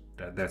touch,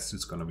 that's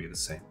just going to be the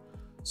same.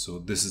 So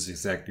this is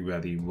exactly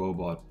where the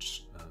robot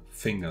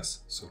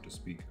fingers, so to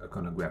speak, are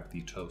going to grab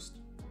the toast.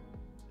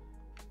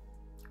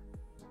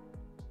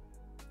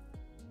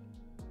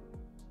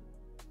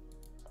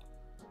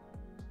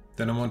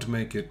 Then I want to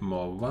make it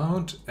more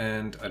round,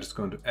 and I just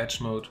go into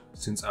edge mode.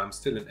 Since I'm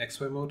still in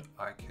X-ray mode,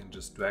 I can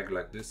just drag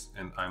like this,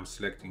 and I'm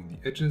selecting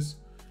the edges,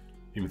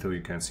 even though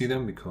you can't see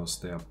them because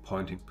they are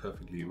pointing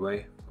perfectly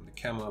away from the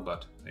camera,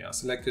 but they are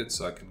selected.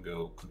 So I can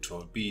go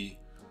Control B,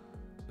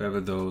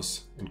 bevel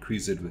those,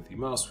 increase it with the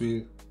mouse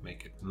wheel,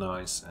 make it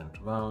nice and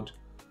round,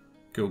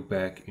 go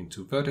back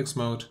into vertex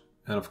mode,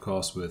 and of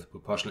course with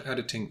proportional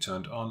editing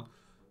turned on,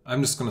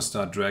 I'm just going to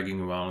start dragging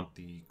around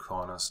the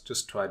corners,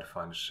 just try to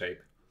find a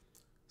shape.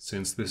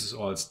 since this is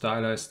all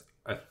stylized,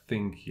 I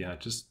think, yeah,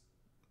 just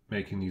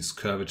making these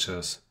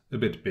curvatures a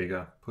bit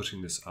bigger,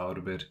 pushing this out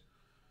a bit,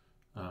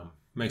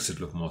 makes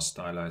it look more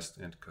stylized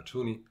and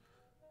cartoony.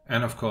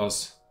 And of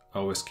course,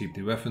 always keep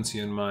the reference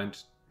here in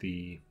mind.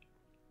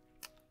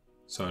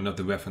 Sorry, not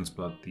the reference,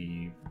 but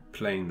the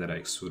plane that I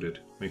extruded.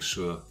 Make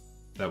sure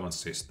that one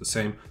stays the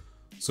same.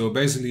 So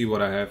basically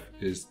what I have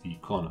is the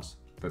corners.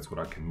 That's what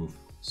I can move.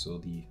 So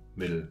the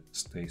middle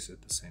stays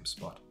at the same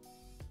spot.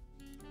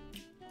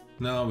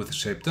 Now with the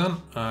shape done,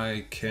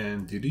 I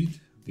can delete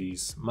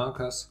these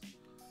markers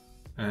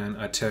and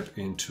I tap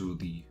into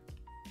the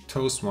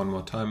toast one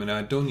more time, and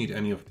I don't need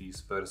any of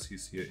these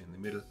vertices here in the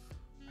middle.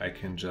 I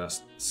can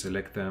just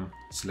select them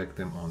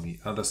on the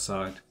other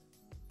side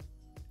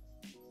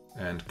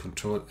and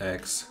Ctrl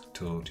X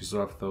to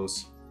dissolve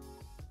those.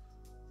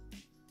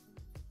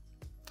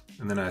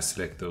 And then I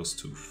select those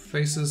two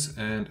faces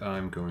and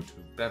I'm going to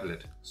bevel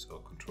it.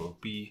 So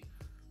Ctrl B,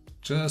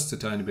 just a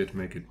tiny bit,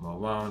 make it more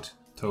round.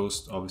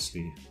 Toast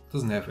obviously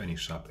doesn't have any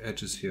sharp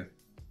edges here.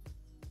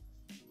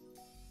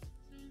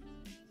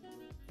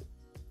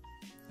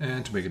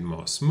 And to make it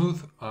more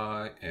smooth,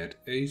 I add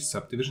a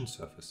subdivision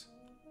surface.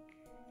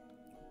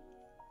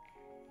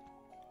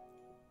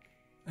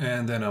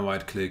 And then I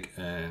right click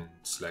and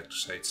select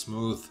Shade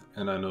Smooth,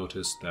 and I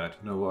notice that,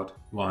 you know what,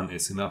 one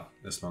is enough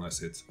as long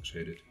as it's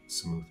shaded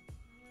smooth.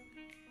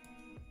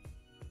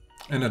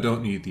 And I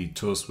don't need the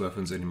toast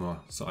reference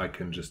anymore, so I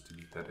can just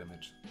delete that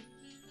image.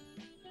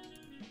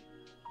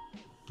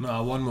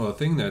 Now one more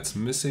thing that's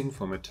missing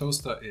from a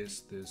toaster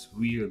is this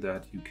wheel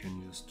that you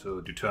can use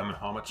to determine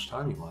how much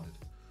time you want it.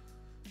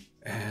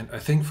 And I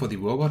think for the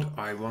robot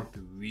I want the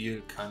wheel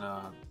kind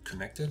of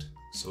connected,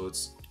 so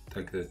it's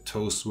like the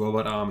toast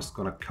robot arm is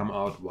gonna come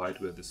out right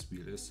where this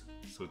wheel is.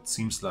 So it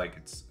seems like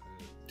it's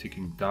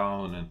ticking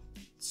down, and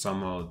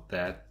somehow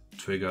that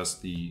triggers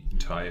the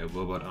entire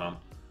robot arm.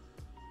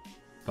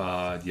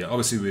 But yeah,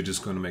 obviously we're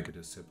just gonna make it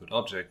a separate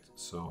object,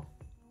 so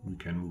we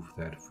can move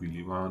that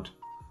freely around.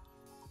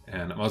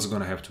 And I'm also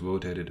gonna have to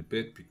rotate it a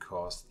bit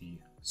because the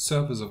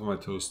surface of my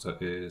toaster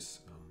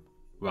is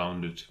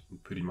rounded in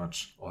pretty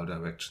much all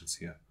directions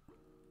here.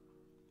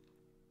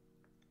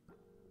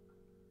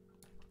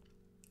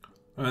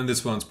 And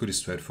this one's pretty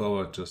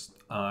straightforward, just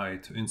I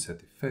to insert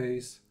the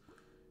face,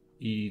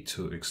 E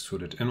to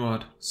extrude it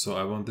inward. So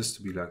I want this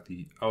to be like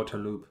the outer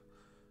loop.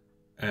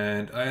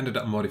 And I ended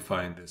up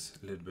modifying this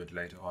a little bit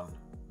later on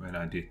when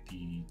I did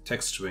the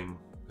texturing,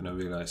 and I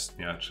realized,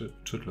 yeah, it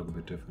should look a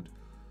bit different.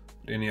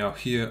 But anyhow,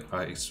 here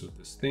I extrude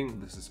this thing.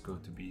 This is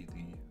going to be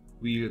the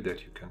wheel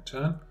that you can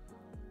turn.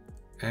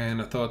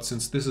 And I thought,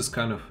 since this is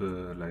kind of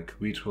a like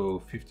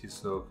retro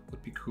 50s look, it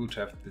would be cool to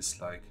have this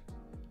like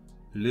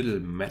little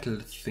metal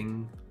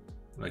thing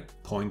like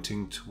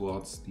pointing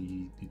towards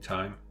the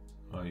time.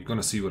 You're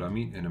gonna see what I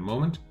mean in a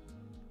moment.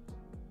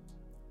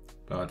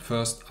 But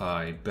first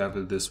I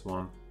bevel this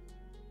one,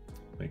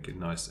 make it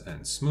nice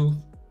and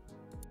smooth.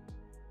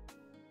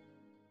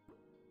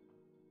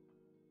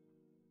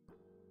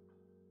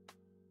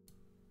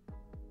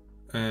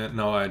 And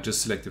now I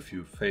just select a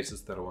few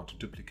faces that I want to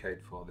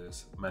duplicate for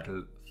this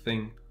metal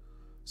thing.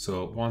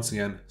 So once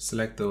again,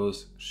 select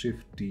those,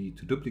 Shift D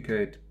to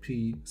duplicate,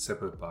 P,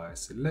 separate by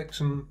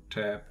selection,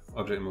 tab,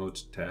 object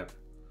mode, tab,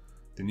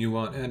 the new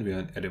one, and we're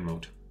in edit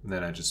mode. And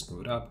then I just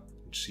move it up,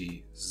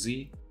 G,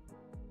 Z.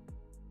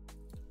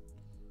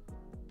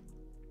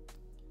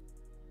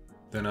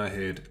 Then I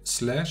hit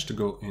slash to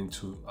go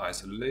into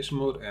isolation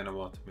mode, and I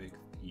want to make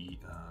the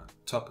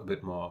top a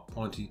bit more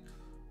pointy.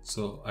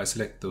 So I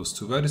select those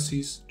two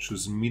vertices,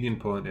 choose median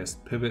point as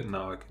pivot.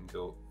 Now I can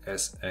go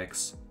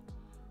SX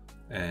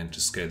and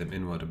just scale them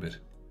inward a bit.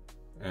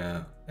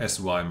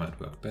 SY might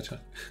work better.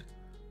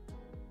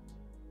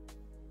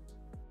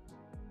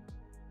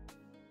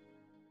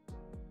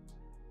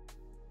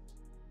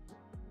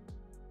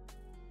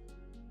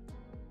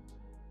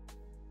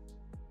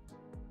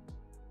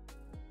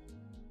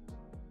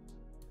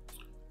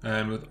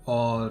 And with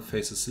all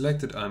faces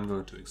selected, I'm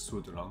going to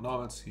extrude along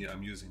normals. Here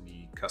I'm using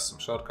the custom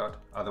shortcut.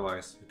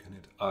 Otherwise, you can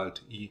hit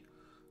Alt E,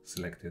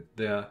 select it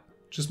there.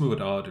 Just move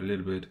it out a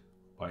little bit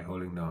by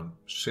holding down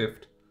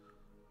Shift.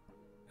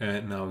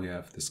 And now we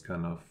have this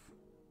kind of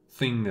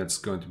thing that's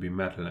going to be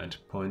metal and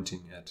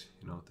pointing at,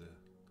 you know, the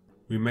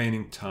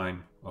remaining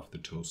time of the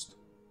toast.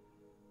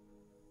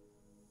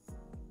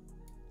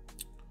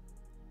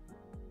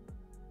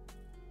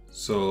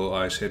 So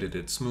I shaded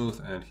it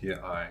smooth, and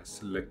here I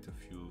select a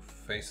few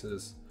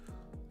faces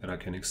that I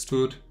can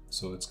extrude,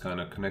 so it's kind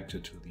of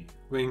connected to the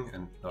wing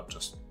and not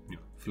just, you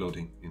know,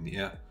 floating in the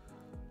air.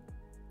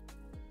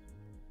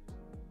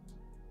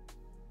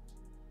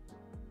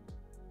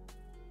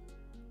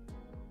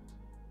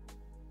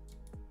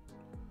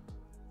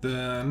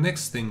 The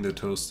next thing the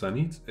toaster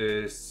needs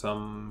is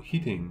some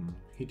heating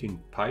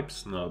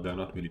pipes. No, they're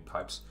not really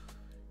pipes.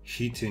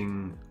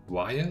 Heating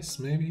wires,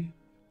 maybe?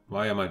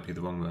 Wire might be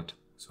the wrong word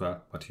as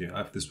well, but here I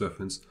have this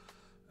reference.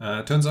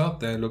 Turns out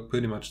they look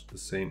pretty much the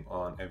same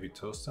on every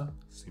toaster.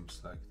 Seems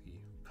like the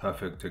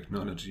perfect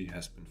technology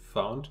has been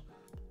found.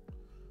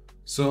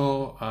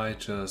 So I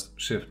just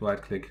shift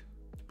right click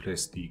to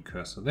place the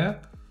cursor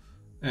there,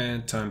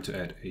 and time to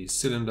add a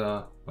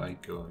cylinder by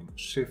going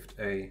shift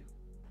A.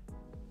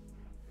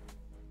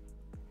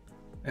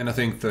 And I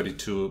think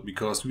 32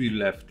 because we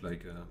left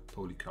like a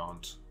poly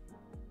count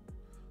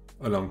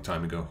a long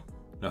time ago.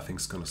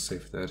 Nothing's gonna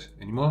save that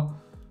anymore.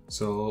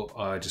 So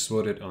I just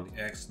wrote it on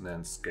the X and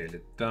then scale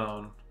it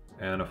down,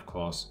 and of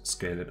course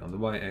scale it on the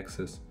Y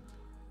axis.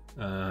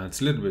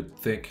 It's a little bit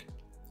thick,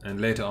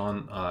 and later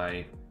on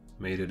I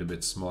made it a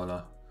bit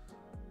smaller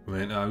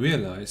when I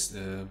realized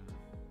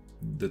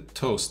the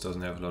toast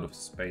doesn't have a lot of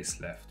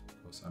space left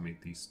because I made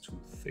these too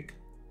thick.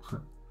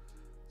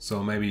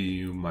 So maybe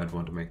you might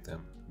want to make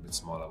them a bit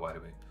smaller right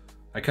away.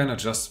 I kind of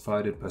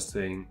justified it by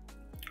saying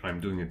I'm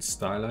doing it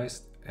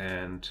stylized,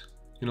 and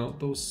you know,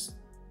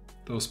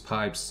 those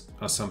pipes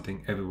are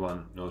something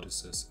everyone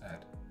notices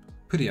and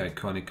pretty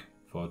iconic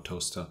for a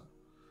toaster.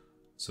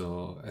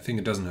 So I think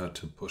it doesn't hurt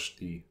to push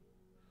the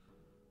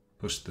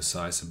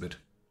size a bit.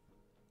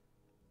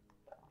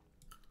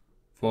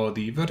 For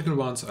the vertical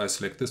ones, I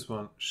select this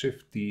one,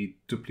 Shift D,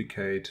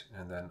 duplicate,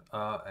 and then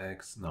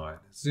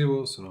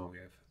RX90. So now we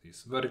have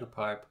this vertical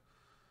pipe,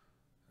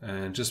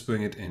 and just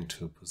bring it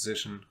into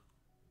position.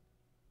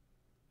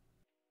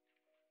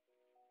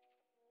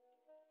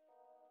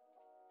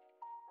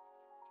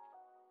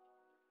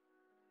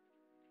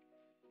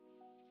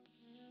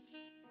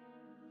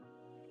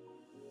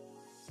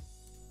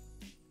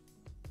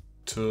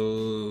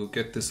 To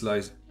get this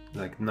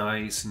like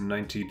nice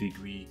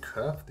 90-degree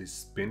curve, this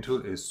spin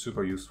tool is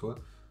super useful.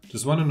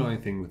 Just one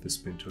annoying thing with the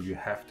spin tool, you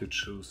have to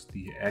choose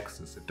the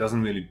axis. It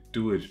doesn't really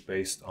do it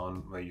based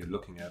on where you're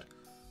looking at.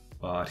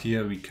 But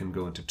here we can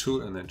go into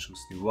tool and then choose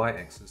the Y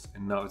axis.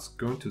 And now it's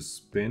going to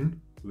spin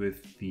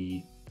with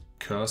the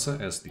cursor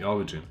as the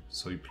origin.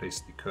 So you place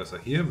the cursor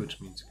here,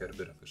 which means you get a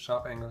bit of a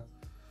sharp angle.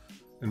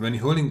 And when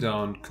you're holding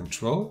down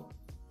Control,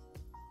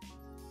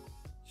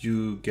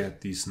 you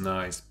get these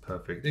nice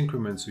perfect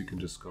increments. So you can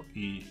just go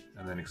E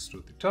and then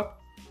extrude the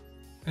top.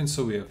 And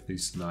so we have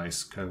this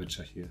nice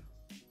curvature here.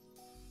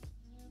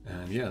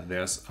 And yeah,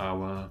 there's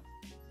our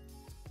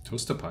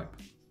toaster pipe.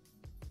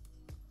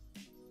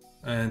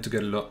 And to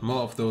get a lot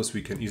more of those,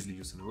 we can easily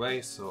use an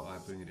array. So I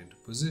bring it into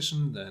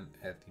position, then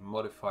add the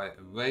modifier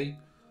array.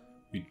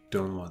 We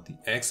don't want the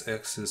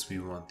x-axis, we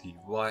want the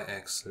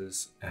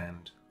y-axis,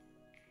 and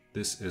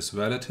this is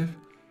relative.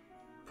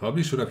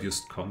 Probably should have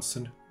used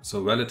constant.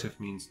 So relative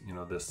means, you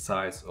know, the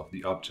size of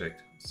the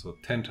object. So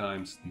 10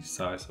 times the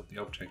size of the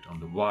object on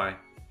the Y.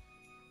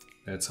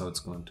 That's how it's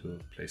going to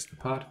place the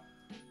part.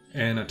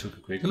 And I took a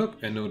quick look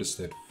and noticed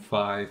that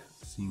 5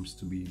 seems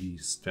to be the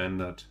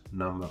standard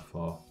number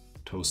for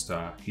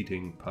toaster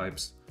heating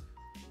pipes.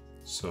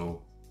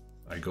 So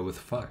I go with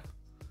 5.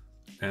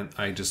 And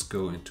I just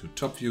go into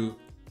top view,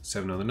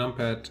 7 on the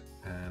numpad,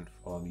 and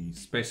for the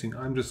spacing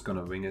I'm just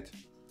gonna wing it.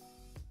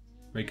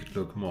 Make it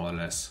look more or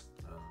less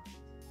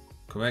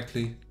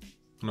correctly.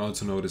 And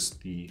also notice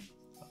the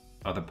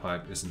other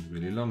pipe isn't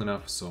really long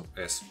enough, so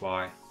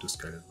SY to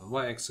scale it on the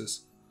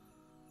Y-axis.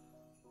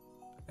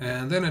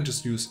 And then I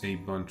just use a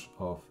bunch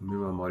of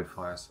mirror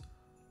modifiers.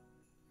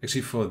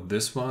 Actually for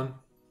this one,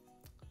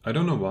 I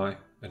don't know why,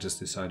 I just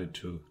decided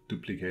to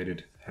duplicate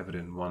it, have it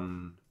in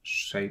one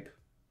shape.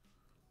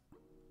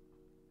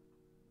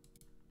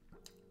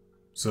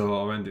 So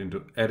I went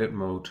into edit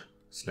mode,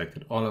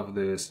 selected all of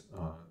this,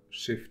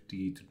 Shift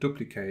D to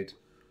duplicate,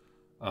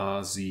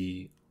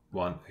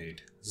 RZ180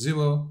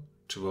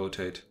 to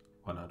rotate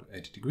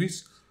 180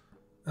 degrees,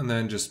 and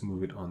then just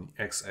move it on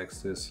the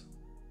x-axis.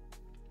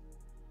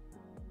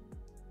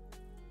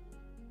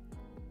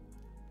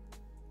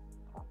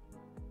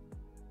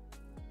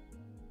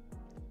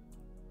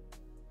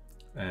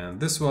 And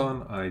this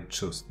one I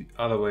chose the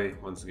other way,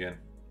 once again,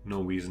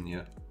 no reason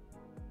here.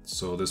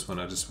 So this one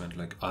I just went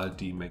like Alt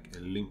D, make a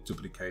link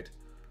duplicate,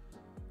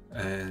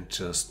 and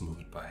just move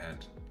it by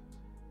hand.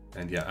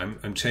 And yeah,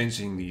 I'm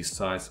changing the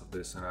size of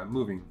this and I'm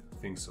moving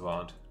things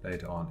around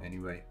later on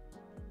anyway.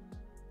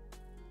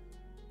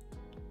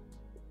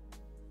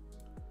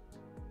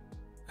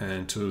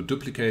 And to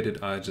duplicate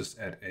it, I just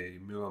add a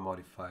mirror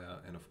modifier,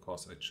 and of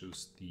course I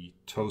choose the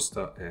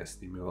toaster as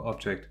the mirror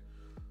object.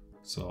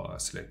 So I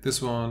select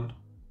this one,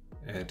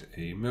 add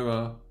a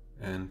mirror,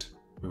 and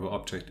mirror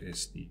object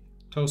is the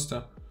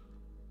toaster.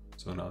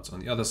 So now it's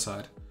on the other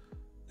side.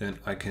 Then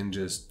I can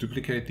just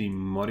duplicate the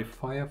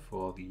modifier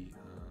for the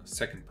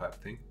second pipe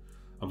thing.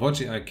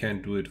 Unfortunately, I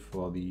can't do it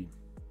for the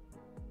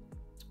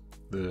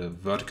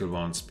vertical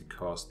ones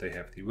because they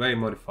have the array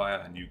modifier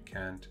and you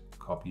can't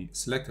copy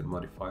selected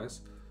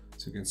modifiers.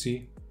 So you can see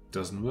it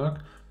doesn't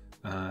work.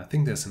 I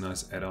think there's a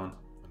nice add-on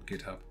on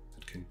GitHub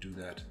that can do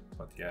that.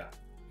 But yeah,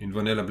 in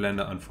vanilla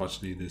Blender,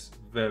 unfortunately, this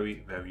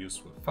very, very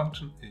useful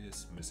function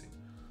is missing.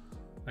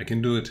 I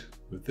can do it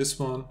with this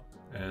one,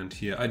 and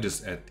here I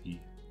just add the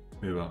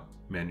mirror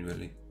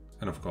manually.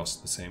 And of course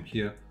the same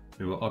here,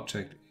 mirror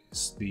object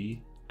is the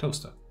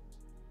toaster.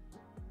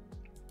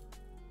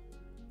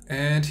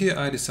 And here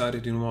I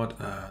decided, you know what,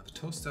 the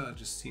toaster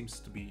just seems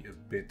to be a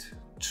bit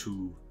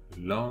too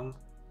long.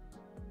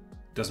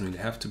 doesn't really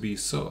have to be,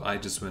 so I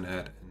just went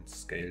ahead and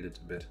scaled it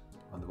a bit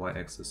on the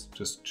y-axis.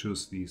 Just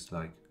choose these,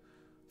 like,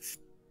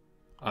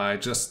 I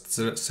just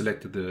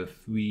selected the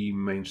three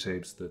main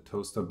shapes, the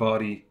toaster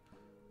body,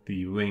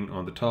 the wing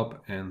on the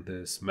top, and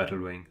this metal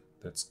ring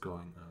that's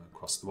going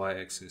across the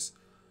y-axis,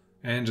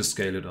 and just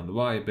scale it on the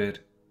y a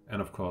bit.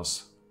 And of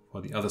course,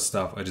 for the other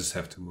stuff, I just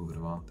have to move it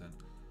around then.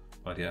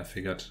 But yeah, I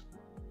figured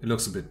it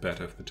looks a bit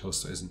better if the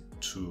toaster isn't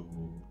too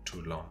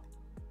long.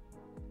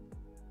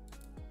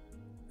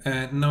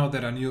 And now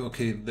that I knew,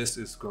 okay, this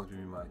is going to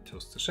be my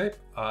toaster shape,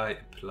 I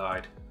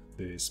applied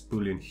this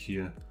boolean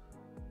here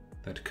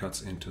that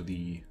cuts into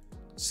the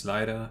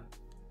slider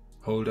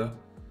holder.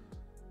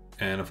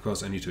 And of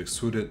course I need to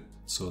extrude it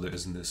so there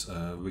isn't this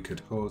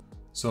wicked hole.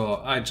 So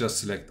I just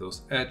select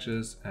those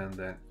edges and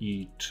then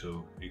E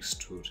to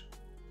extrude.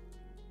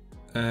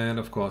 And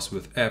of course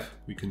with F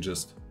we can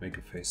just make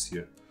a face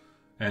here.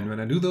 And when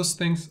I do those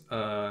things,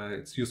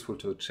 it's useful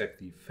to check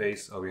the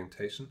face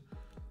orientation.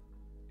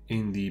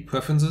 In the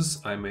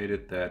preferences, I made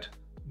it that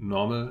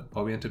normal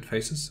oriented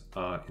faces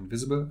are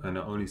invisible and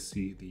I only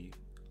see the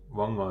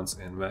wrong ones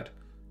in red.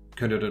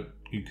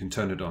 You can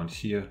turn it on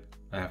here.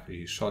 I have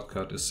a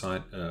shortcut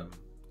assigned, a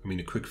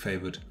quick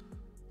favorite.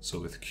 So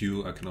with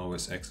Q, I can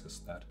always access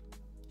that.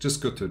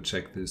 Just good to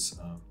check this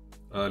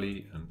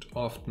early and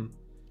often.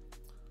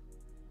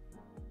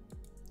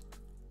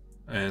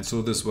 And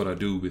so this is what I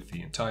do with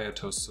the entire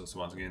toaster. So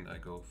once again, I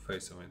go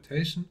face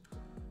orientation.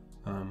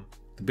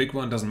 The big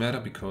one doesn't matter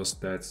because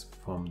that's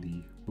from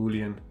the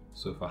boolean.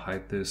 So if I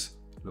hide this,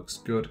 it looks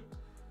good.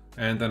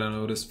 And then I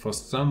noticed for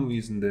some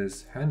reason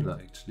this handler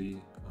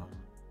actually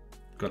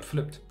got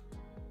flipped.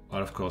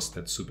 But of course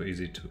that's super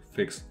easy to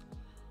fix.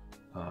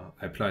 I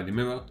apply the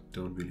mirror,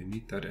 don't really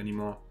need that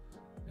anymore.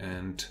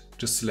 And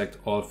just select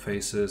all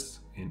faces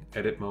in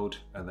edit mode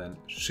and then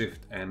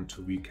Shift N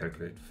to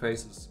recalculate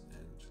faces.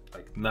 And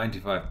like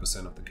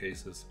 95% of the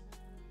cases,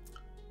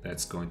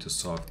 that's going to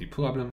solve the problem.